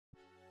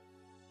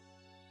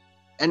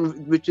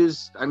and which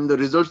is, I mean, the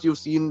results you've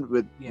seen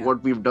with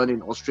what we've done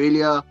in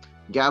Australia,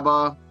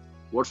 GABA,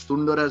 what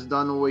Sundar has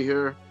done over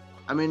here.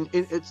 I mean,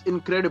 it's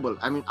incredible.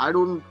 I mean, I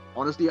don't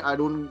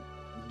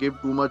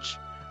give too much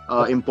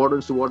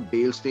importance to what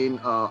Dale Steyn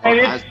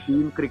has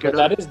been cricketer.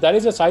 That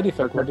is a side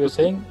effect. What you're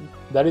saying,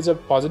 that is a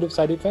positive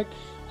side effect.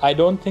 I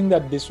don't think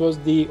that this was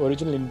the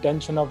original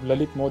intention of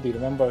Lalit Modi.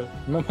 Remember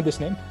this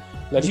name?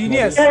 Lalit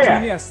Genius, Modi.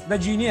 genius, the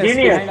genius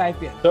behind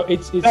IPL. So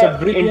it's a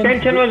brilliant.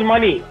 Intention was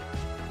money.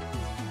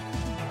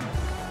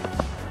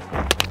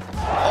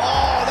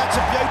 Oh, that's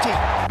a beauty.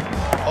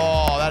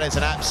 Oh, that is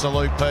an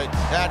absolute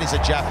that is a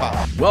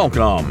Jaffa.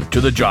 Welcome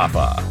to the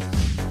Jaffa,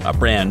 a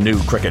brand new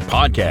cricket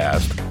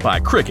podcast by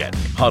Cricket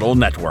Huddle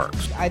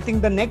Networks. I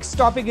think the next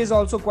topic is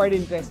also quite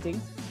interesting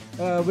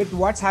with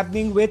what's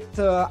happening with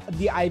the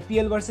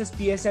IPL versus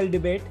PSL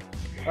debate,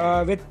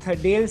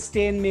 with Dale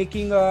Steyn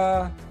making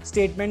a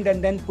statement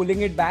and then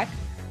pulling it back.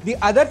 The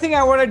other thing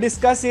I want to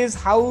discuss is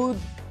how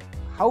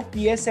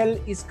PSL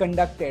is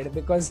conducted,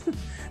 because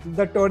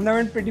the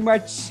tournament pretty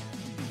much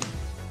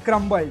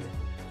crumbled,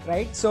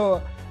 right?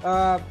 So,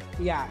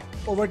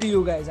 over to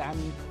you guys.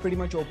 I'm pretty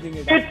much opening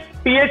it up.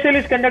 PSL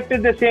is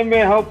conducted the same way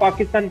how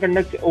Pakistan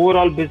conducts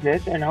overall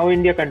business and how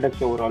India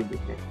conducts overall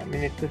business. I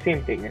mean, it's the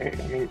same thing, right?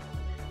 I mean,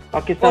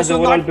 Pakistan's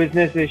overall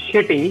business is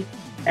shitty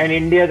and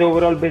India's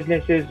overall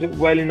business is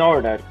well in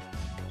order.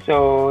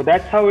 So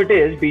that's how it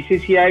is.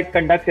 BCCI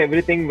conducts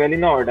everything well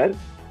in order,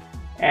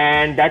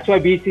 and that's why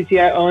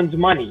BCCI earns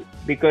money,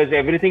 because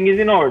everything is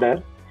in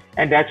order,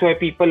 and that's why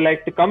people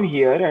like to come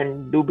here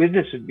and do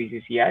business with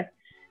BCCI.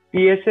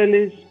 PSL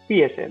is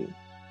PSL.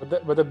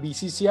 But the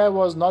BCCI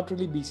was not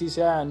really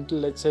BCCI until,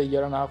 let's say, a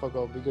year and a half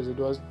ago, because it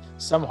was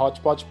some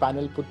hodgepodge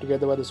panel put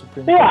together by the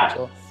Supreme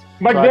Court.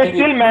 But they're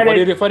still married. What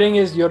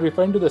you're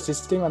referring to the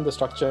system and the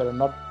structure, and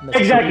not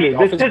necessarily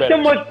exactly.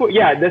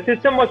 The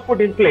system was put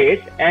in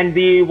place, and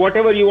the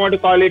whatever you want to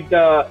call it,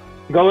 the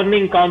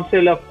governing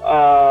council of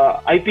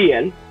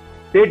IPL,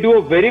 they do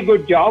a very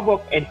good job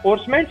of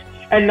enforcement,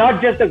 and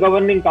not just the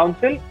governing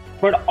council,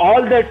 but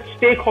all the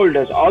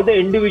stakeholders, all the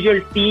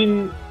individual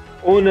team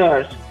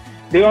owners.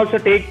 They also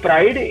take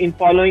pride in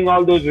following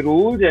all those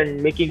rules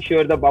and making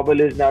sure the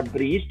bubble is not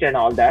breached and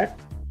all that.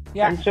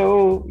 Yeah. And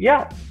so,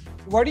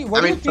 What do you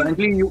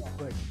think?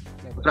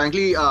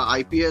 Frankly,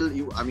 IPL,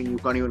 you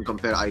can't even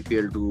compare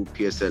IPL to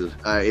PSL.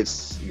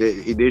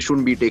 They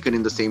shouldn't be taken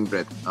in the same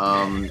breath.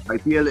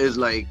 IPL is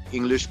like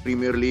English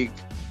Premier League.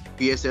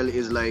 PSL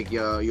is like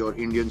your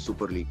Indian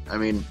Super League. I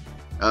mean,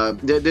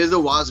 there's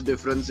a vast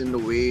difference in the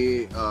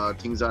way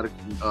things are,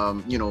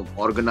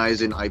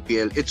 organized in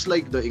IPL. It's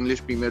like the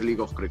English Premier League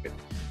of cricket.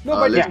 No,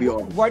 but let's be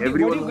honest. What do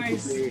you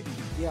guys?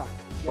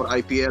 For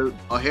IPL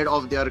ahead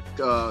of their.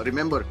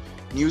 Remember,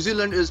 New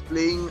Zealand is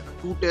playing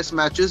 2 test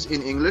matches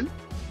in England,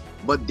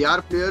 but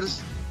their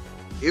players,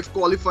 if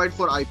qualified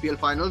for IPL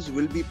finals,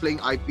 will be playing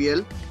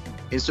IPL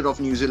instead of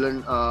New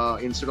Zealand,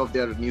 instead of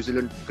their New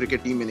Zealand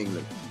cricket team in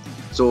England.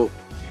 So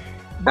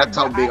that's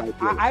how big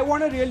IPL is. I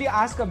want to really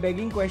ask a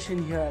begging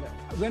question here.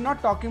 We're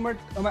not talking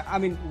about, I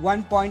mean,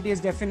 one point is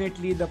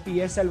definitely the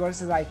PSL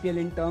versus IPL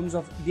in terms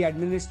of the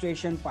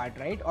administration part,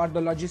 right? Or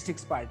the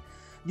logistics part.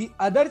 The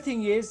other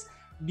thing is,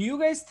 do you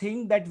guys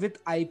think that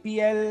with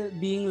IPL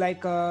being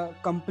like a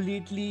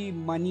completely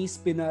money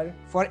spinner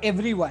for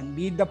everyone,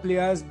 be it the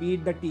players, be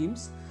it the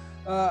teams,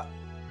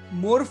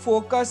 more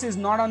focus is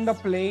not on the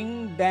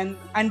playing than,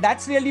 and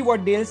that's really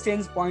what Dale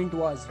Steyn's point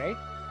was, right?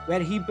 Where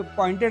he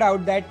pointed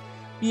out that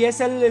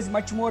PSL is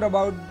much more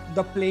about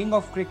the playing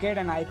of cricket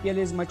and IPL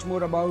is much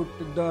more about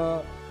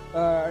the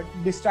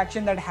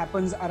distraction that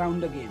happens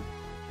around the game.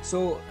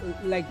 So,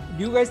 do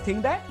you guys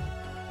think that?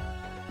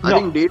 I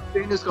think Dale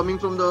Steyn is coming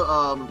from the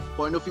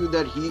point of view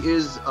that he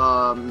is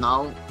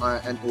now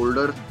an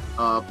older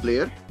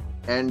player,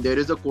 and there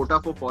is a quota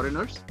for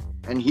foreigners,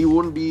 and he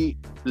won't be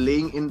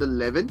playing in the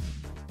 11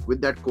 with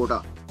that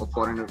quota of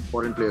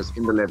foreign players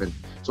in the 11.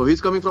 So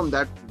he's coming from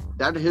that.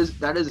 That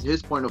is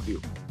his point of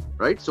view,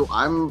 right? So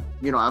I'm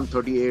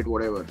 38,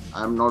 whatever.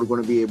 I'm not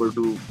going to be able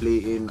to play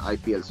in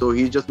IPL. So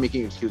he's just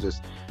making excuses.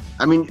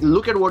 I mean,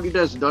 look at what it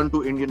has done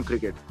to Indian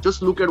cricket.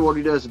 Just look at what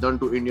it has done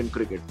to Indian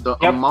cricket. The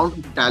amount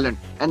of talent.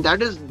 And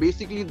that is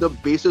basically the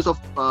basis of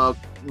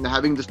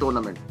having this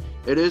tournament.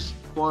 It is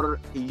for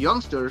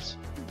youngsters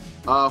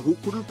who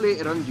couldn't play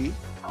Ranji,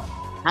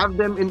 have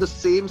them in the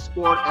same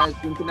squad as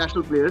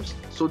international players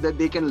so that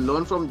they can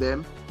learn from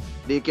them.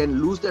 They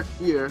can lose that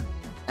fear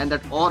and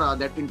that aura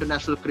that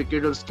international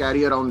cricketers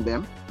carry around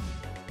them.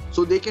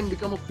 So they can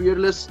become a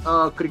fearless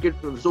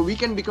So we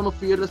can become a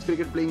fearless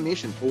cricket playing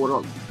nation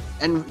overall.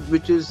 And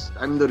which is,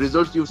 the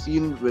results you've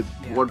seen with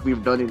what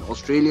we've done in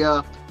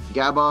Australia,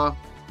 GABA,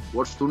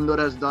 what Sundar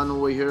has done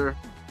over here.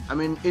 I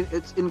mean,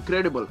 it's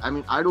incredible. I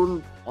mean, I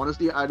don't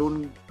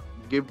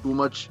give too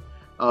much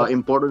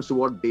importance to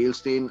what Dale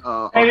Steyn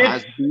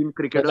has been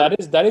cricketer.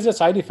 That is a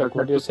side effect.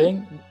 What you're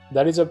saying,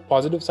 that is a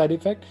positive side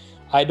effect.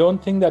 I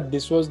don't think that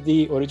this was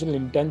the original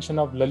intention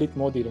of Lalit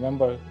Modi.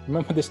 Remember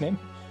this name?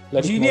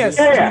 Lalit genius,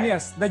 Modi.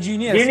 genius, the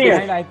genius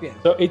behind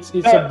IPL. So it's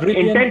a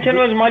brilliant. Intention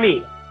was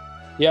money.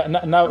 Yeah.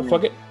 Now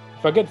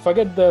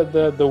forget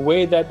the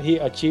way that he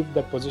achieved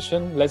that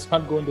position. Let's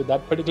not go into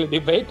that particular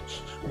debate.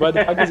 But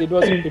the fact is,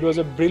 it was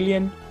a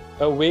brilliant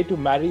way to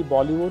marry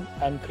Bollywood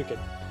and cricket.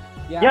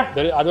 Yeah.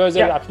 Otherwise,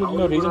 there's absolutely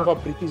no reason for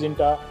Preeti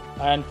Zinta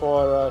and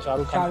for Shah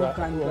Rukh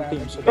Khan to own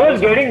team. So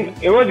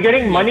it was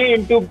getting money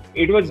into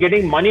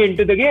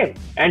the game,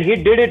 and he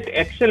did it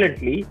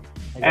excellently.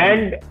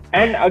 And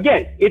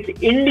again, it's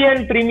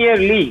Indian Premier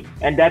League,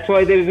 and that's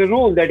why there is a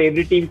rule that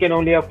every team can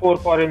only have 4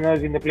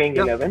 foreigners in the playing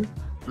 11.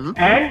 Mm-hmm.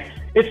 And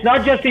it's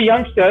not just the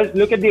youngsters.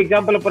 Look at the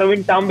example of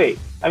Praveen Tambe.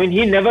 I mean,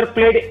 he never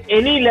played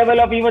any level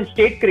of even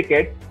state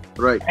cricket.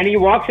 Right. And he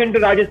walks into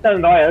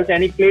Rajasthan Royals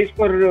and he plays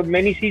for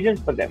many seasons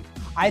for them.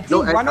 I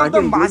think one of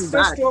the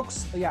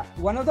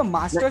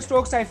master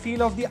strokes I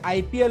feel of the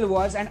IPL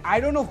was, and I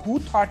don't know who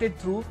thought it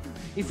through.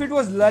 If it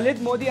was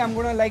Lalit Modi, I'm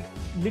gonna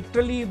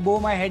literally bow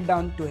my head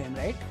down to him,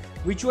 right?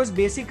 Which was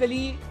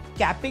basically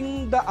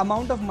capping the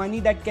amount of money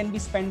that can be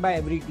spent by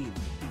every team.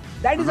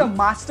 That is a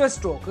master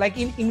stroke. Like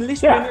in English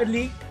Premier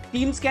League,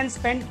 teams can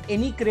spend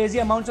any crazy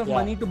amounts of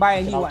money to buy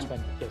anyone.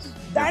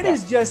 That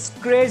is just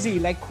crazy.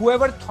 Like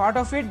whoever thought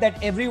of it,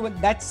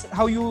 that's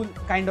how you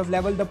kind of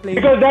level the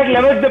playing field. Because that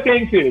levels the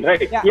playing field,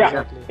 right?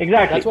 Yeah, exactly.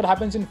 That's what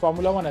happens in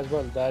Formula 1 as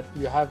well, that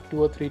you have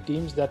 2 or 3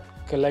 teams that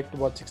collect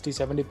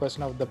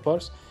 60-70% of the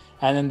purse,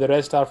 and then the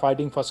rest are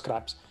fighting for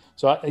scraps.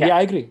 So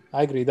I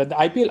agree that the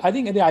IPL, I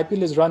think the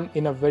IPL is run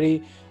in a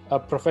very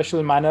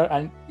professional manner,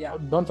 and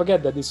don't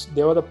forget that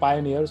they were the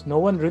pioneers. No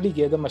one really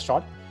gave them a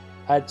shot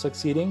at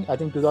succeeding. I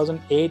think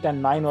 2008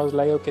 and 9 was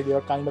like, okay, they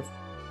were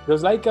it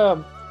was like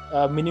a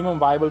minimum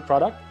viable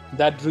product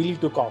that really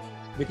took off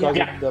because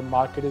the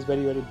market is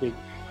very, very big.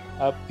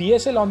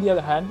 PSL, on the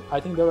other hand, I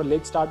think they were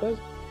late starters,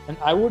 and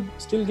I would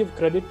still give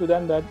credit to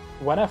them that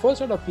when I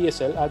first heard of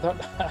PSL, I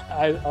thought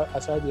I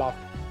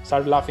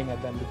started laughing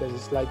at them because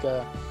it's like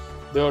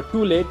they were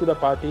too late to the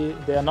party.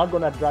 They are not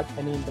going to attract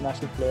any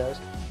international players,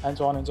 and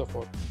so on and so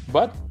forth.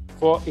 But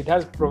it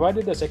has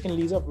provided a second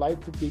lease of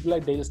life to people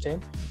like Dale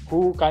Steyn,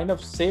 who kind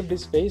of saved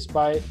his face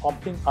by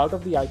opting out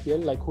of the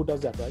IPL. Like, who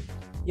does that, right?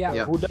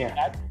 Who does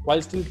that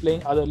while still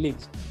playing other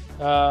leagues?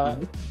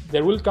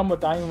 There will come a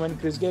time when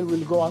Chris Gayle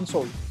will go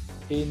unsold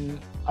in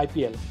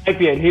IPL.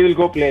 He will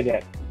go play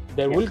there.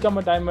 There will come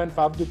a time when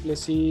Faf du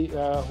Plessis,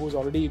 who's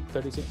already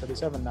 36,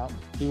 37 now,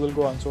 he will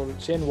go unsold.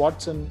 Shane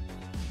Watson,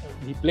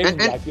 he played in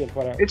the IPL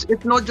for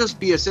It's not just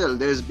PSL.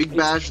 There's Big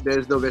Bash.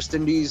 There's the West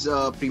Indies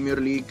Premier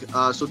League.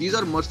 So these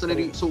are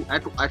mercenary. So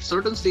at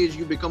certain stage,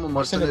 you become a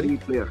mercenary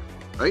player,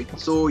 right?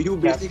 So you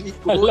basically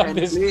go and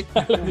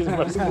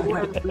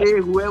play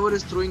whoever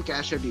is throwing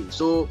cash at you.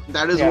 So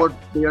that is what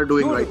they are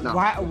doing right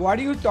now. What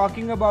are you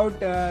talking about?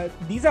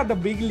 These are the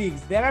big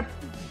leagues. There are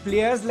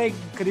players like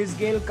Chris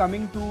Gayle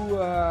coming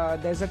to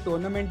there's a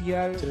tournament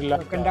here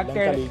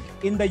conducted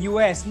in the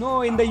US.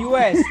 No, in the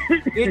US.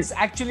 It's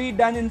actually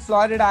done in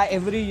Florida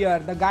every year.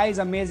 The guy is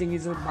amazing.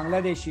 He's a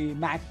Bangladeshi,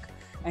 Mac,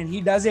 and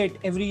he does it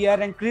every year.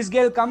 And Chris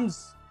Gayle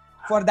comes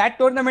for that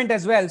tournament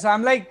as well. So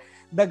I'm like,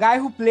 the guy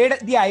who played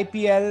the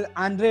IPL,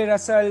 Andre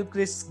Russell,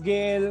 Chris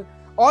Gayle,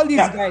 all these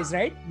guys,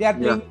 right? They are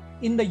playing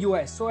in the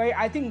US. So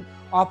I think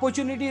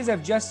opportunities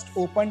have just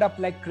opened up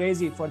like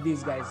crazy for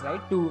these guys, right?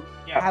 To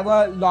have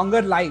a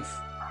longer life.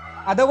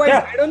 Otherwise,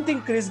 I don't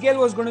think Chris Gayle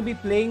was going to be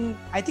playing.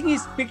 I think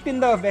he's picked in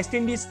the West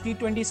Indies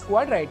T20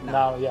 squad right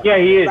now.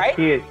 He is. Right?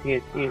 He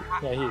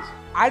is.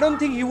 I don't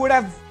think he would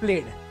have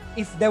played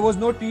if there was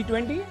no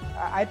T20.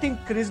 I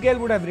think Chris Gayle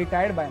would have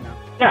retired by now.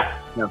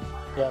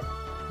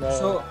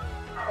 So,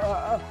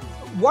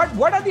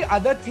 what are the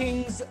other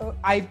things?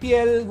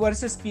 IPL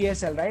versus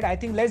PSL, right? I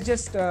think let's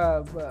just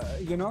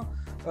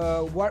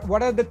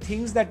what are the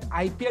things that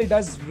IPL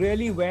does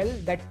really well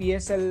that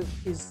PSL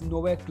is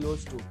nowhere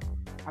close to?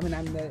 I mean,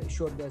 I'm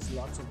sure there's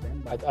lots of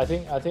them. But I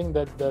think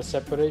that the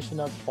separation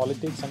of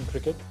politics and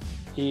cricket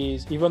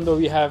is, even though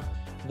we have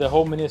the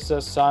Home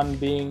Minister's son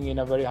being in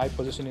a very high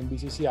position in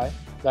BCCI,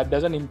 that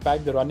doesn't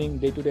impact the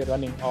day-to-day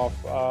running of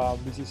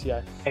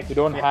BCCI. You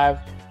don't have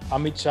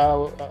Amit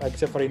Shah,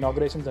 except for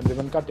inaugurations and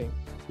ribbon cutting.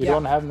 You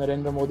don't have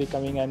Narendra Modi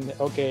coming and,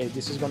 okay,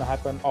 this is going to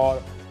happen,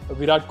 or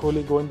Virat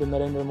Kohli going to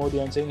Narendra Modi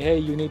and saying, hey,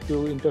 you need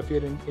to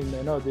interfere in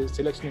the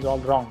selection is all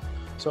wrong.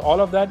 So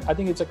all of that, I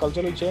think it's a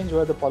cultural change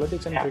where the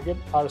politics and cricket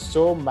are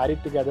so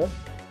married together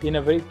in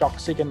a very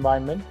toxic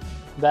environment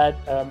that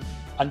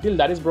until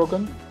that is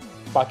broken,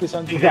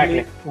 Pakistan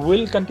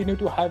will continue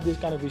to have these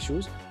kind of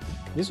issues.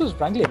 This was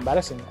frankly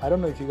embarrassing. I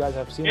don't know if you guys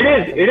have seen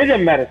it. It is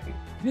embarrassing.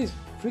 It is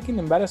freaking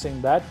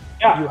embarrassing that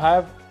you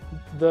have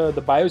the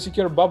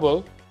biosecure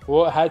bubble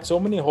who had so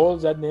many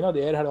holes that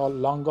the air had all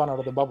long gone out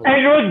of the bubble.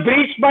 And it was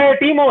breached by a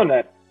team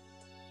owner.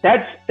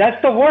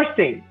 That's the worst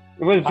thing.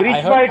 It was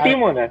breached by a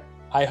team owner.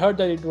 I heard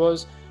that it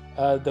was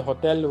the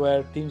hotel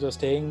where teams were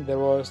staying. There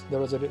was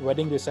a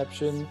wedding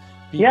reception.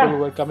 People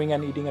were coming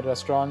and eating at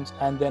restaurants,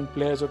 and then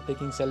players were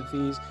taking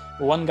selfies.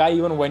 One guy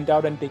even went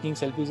out and taking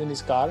selfies in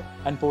his car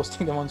and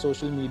posting them on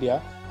social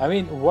media. I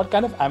mean, what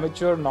kind of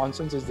amateur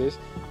nonsense is this?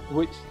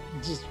 Which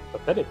is just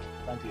pathetic,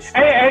 frankly.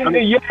 And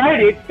you're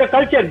right, it's the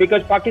culture,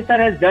 because Pakistan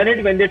has done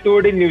it when they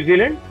toured in New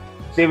Zealand.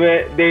 They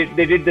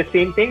did the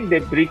same thing. They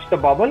breached the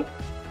bubble,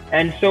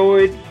 and so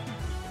it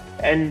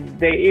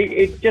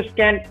just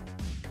can't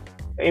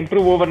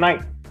improve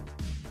overnight.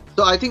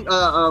 So I think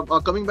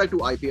coming back to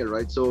IPL,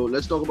 right? So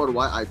let's talk about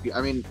why IPL.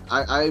 I mean,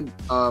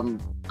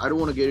 I don't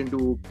want to get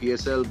into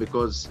PSL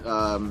because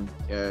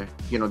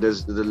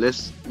there's the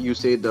less you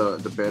say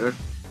the better.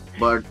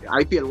 But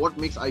IPL, what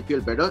makes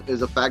IPL better is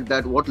the fact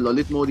that what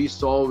Lalit Modi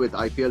saw with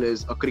IPL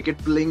is a cricket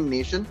playing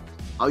nation.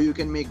 How you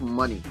can make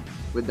money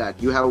with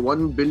that? You have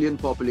 1 billion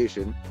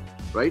population,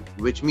 right?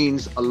 Which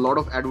means a lot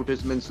of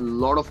advertisements, a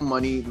lot of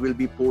money will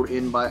be poured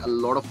in by a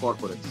lot of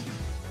corporates.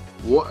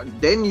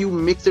 Then you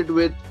mix it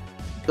with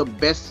the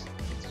best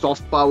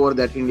soft power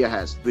that India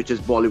has, which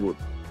is Bollywood.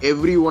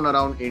 Everyone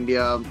around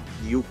India,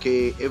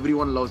 UK,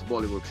 everyone loves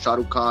Bollywood. Shah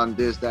Rukh Khan,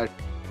 this, that.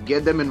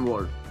 Get them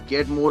involved.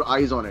 Get more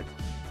eyes on it,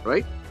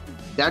 right?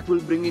 That will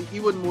bring in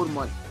even more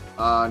money.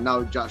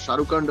 Now, Shah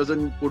Rukh Khan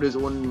doesn't put his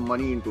own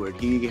money into it.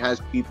 He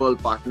has people,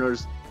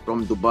 partners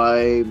from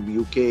Dubai,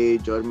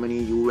 UK,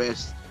 Germany,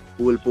 US,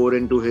 who will pour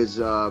into his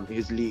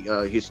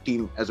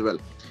team as well.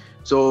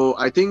 So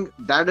I think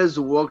that has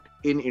worked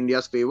in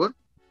India's favor,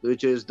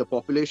 which is the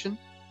population,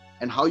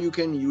 and how you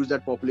can use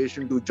that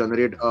population to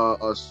generate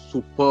a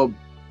superb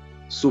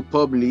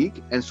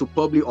league and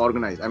superbly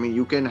organized. I mean,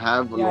 you can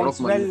have a lot of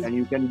money and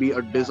you can be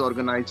a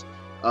disorganized.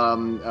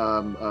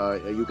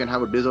 You can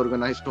have a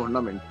disorganized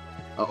tournament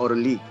or a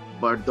league,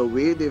 but the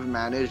way they've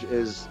managed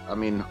is, I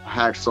mean,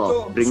 hats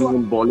off. Bringing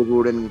in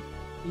Bollywood and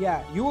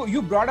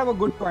you brought up a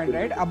good point,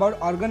 right, about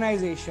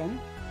organization.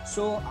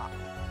 So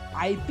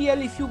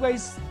IPL, if you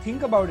guys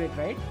think about it,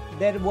 right,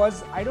 there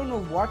was, I don't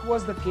know what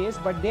was the case,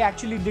 but they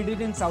actually did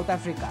it in South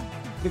Africa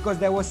because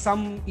there was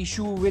some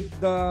issue with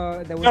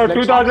the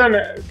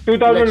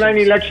 2009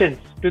 elections.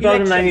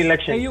 2009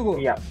 elections. There you go.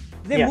 Yeah.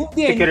 They moved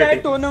the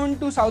entire tournament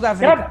to South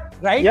Africa,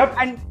 right? Yep.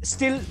 And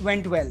still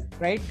went well,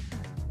 right?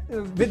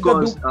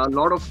 Because a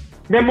lot of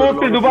they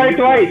moved to Dubai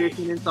twice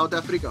in South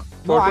Africa.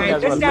 No, I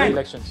understand.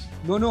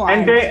 No, I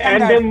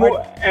understand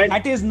that,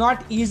 that is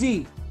not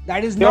easy.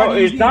 That is not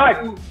easy. It's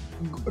not.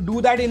 To do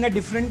that in a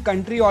different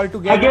country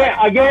altogether.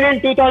 Again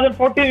in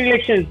 2014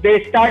 elections,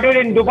 they started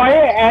in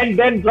Dubai and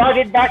then brought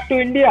it back to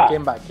India.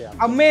 Came back, yeah.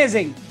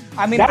 Amazing.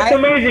 I mean, that's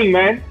amazing,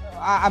 man.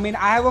 I mean,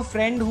 I have a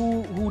friend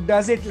who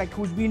does it, like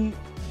who's been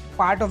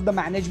part of the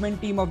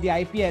management team of the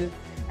IPL,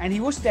 and he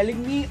was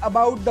telling me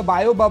about the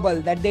bio bubble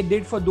that they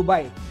did for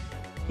Dubai.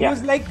 He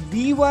was like,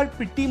 we were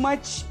pretty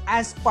much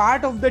as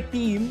part of the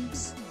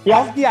teams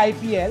of the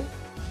IPL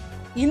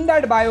in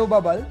that bio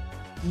bubble,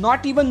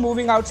 not even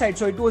moving outside.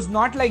 So it was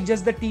not like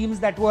just the teams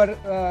that were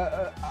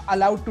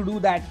allowed to do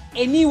that.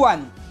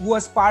 Anyone who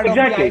was part of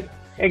the IPL.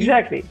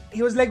 Exactly.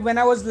 He was like, when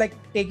I was like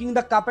taking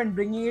the cup and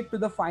bringing it to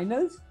the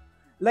finals,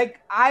 like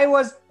I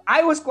was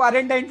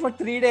quarantined for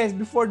 3 days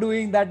before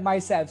doing that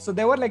myself. So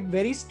there were like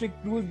very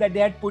strict rules that they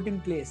had put in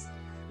place.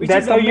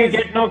 That's how you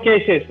get no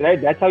cases, right?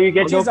 That's how you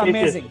get no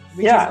cases.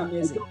 Which is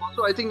amazing.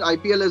 Also, I think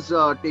IPL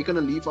has taken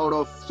a leaf out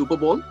of Super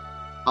Bowl.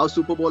 How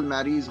Super Bowl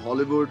marries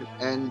Hollywood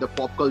and the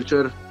pop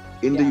culture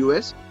in the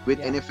US with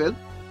NFL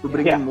to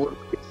bring in more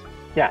kids.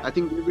 I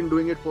think they've been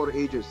doing it for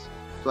ages.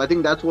 So I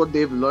think that's what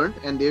they've learned,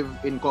 and they've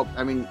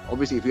I mean,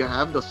 obviously, if you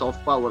have the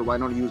soft power, why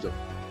not use it?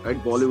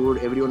 Right?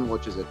 Bollywood, everyone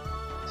watches it.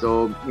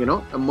 So,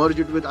 merge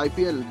it with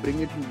IPL,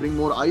 bring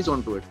more eyes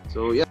onto it.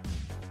 So, yeah.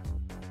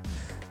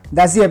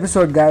 That's the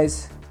episode,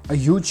 guys. A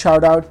huge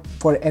shout out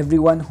for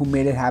everyone who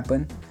made it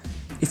happen.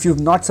 If you've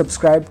not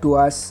subscribed to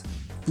us,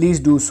 please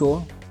do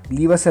so.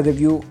 Leave us a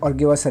review or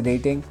give us a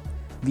rating.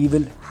 We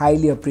will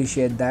highly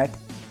appreciate that.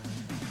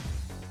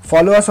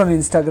 Follow us on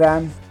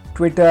Instagram,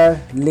 Twitter,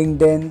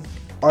 LinkedIn,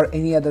 or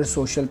any other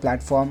social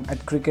platform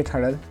at Cricket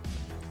Huddle.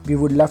 We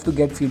would love to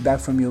get feedback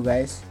from you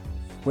guys.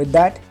 With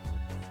that,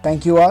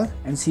 thank you all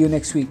and see you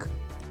next week.